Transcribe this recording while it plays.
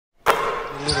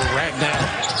flag now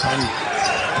on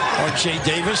R.J.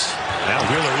 Davis. Now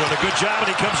Wheeler doing a good job, and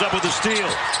he comes up with a steal.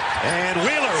 And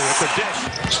Wheeler with the dish.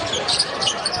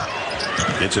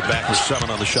 Gets it back with 7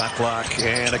 on the shot clock.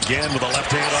 And again with a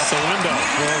left hand off the window.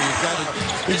 Well, you've got it.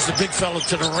 He's the big fella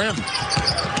to the rim.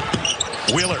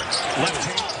 Wheeler, left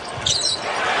hand.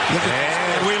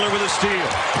 And Wheeler with a steal.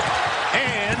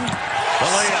 And the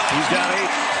layup. He's got 8.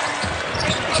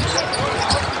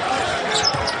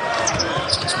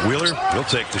 Wheeler will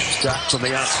take the shot from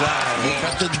the outside. He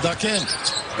got the duck in.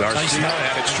 Garcia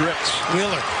had it stripped.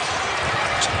 Wheeler.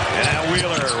 And now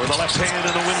Wheeler with a left hand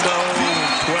in the window.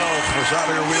 12 for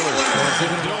Sahvir Wheeler.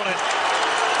 Doing it.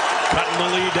 Cutting the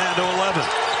lead down to 11.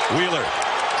 Wheeler.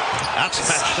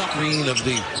 Outside Screen of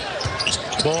the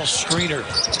ball screener.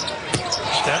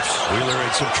 Steps. Wheeler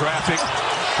in some traffic.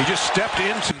 He just stepped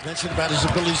into. You mentioned about his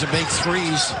ability to make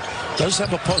threes. Does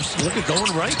have a post. Look at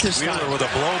going right this Wheeler time. with a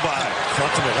blow by.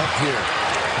 Fronting it up here.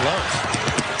 Love.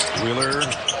 Wheeler,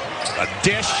 a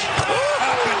dish.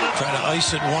 Trying to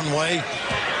ice it one way.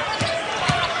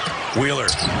 Wheeler.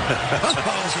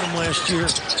 Fouls him last year.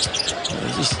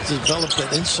 Just developed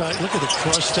that inside. Look at the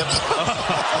cross step.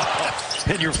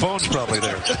 And your phone's probably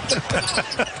there.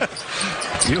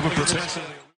 You have a professional.